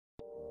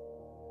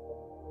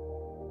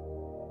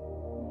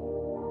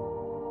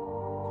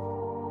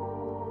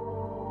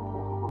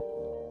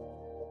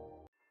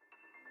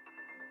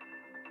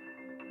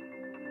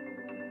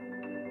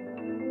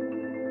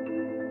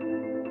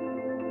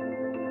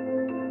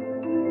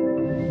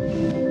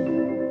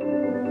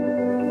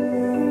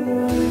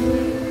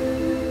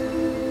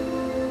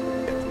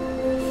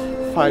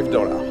$5.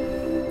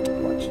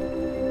 Watch.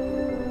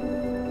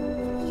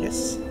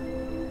 Yes.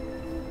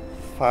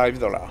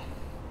 $5.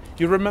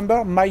 You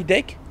remember my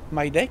deck?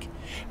 My deck?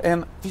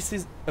 And this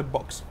is a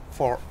box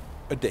for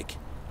a deck.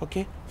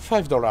 Okay?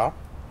 $5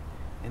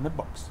 in a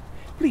box.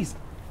 Please,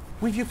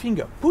 with your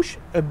finger, push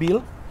a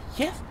bill.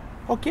 Yes.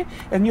 Okay?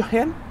 And your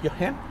hand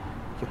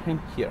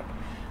here.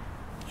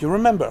 You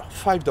remember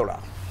 $5.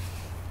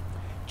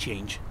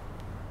 Change.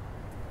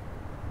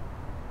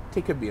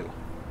 Take a bill.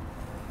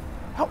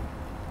 Oh,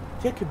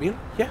 take a bill.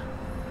 Yeah.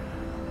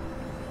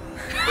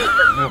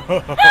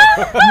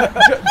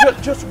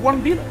 Just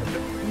one bill.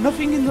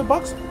 Nothing in the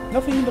box.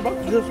 Nothing in the box.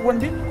 Just one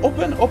bill.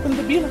 Open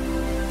the bill.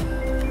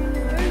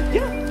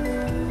 Yeah.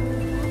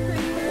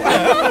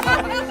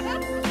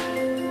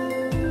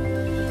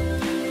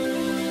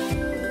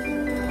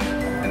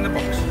 In the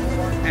box.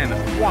 And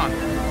 1,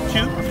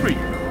 2, 3.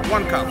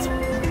 One card.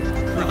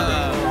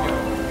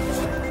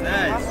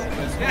 Nice.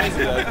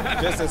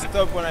 Just a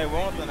stop when I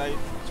want, and I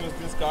choose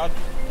this card,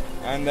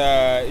 and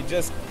it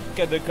just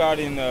cut the card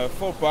in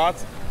 4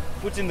 parts,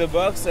 put in the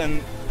box,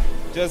 and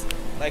just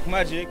like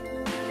magic.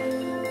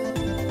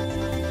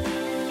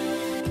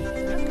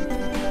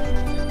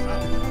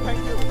 Thank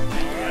you.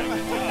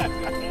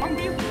 One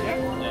bill? Yeah,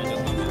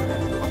 just one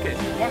bill. Okay,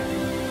 one.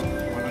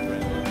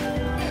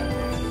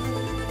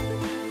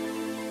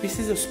 This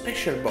is a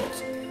special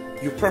box.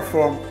 You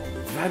perform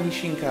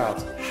vanishing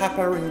cards,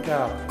 appearing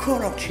card,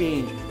 color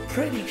change,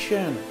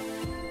 prediction,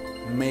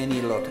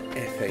 many lot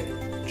effect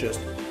just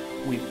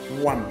with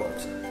one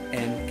box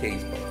and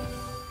case box.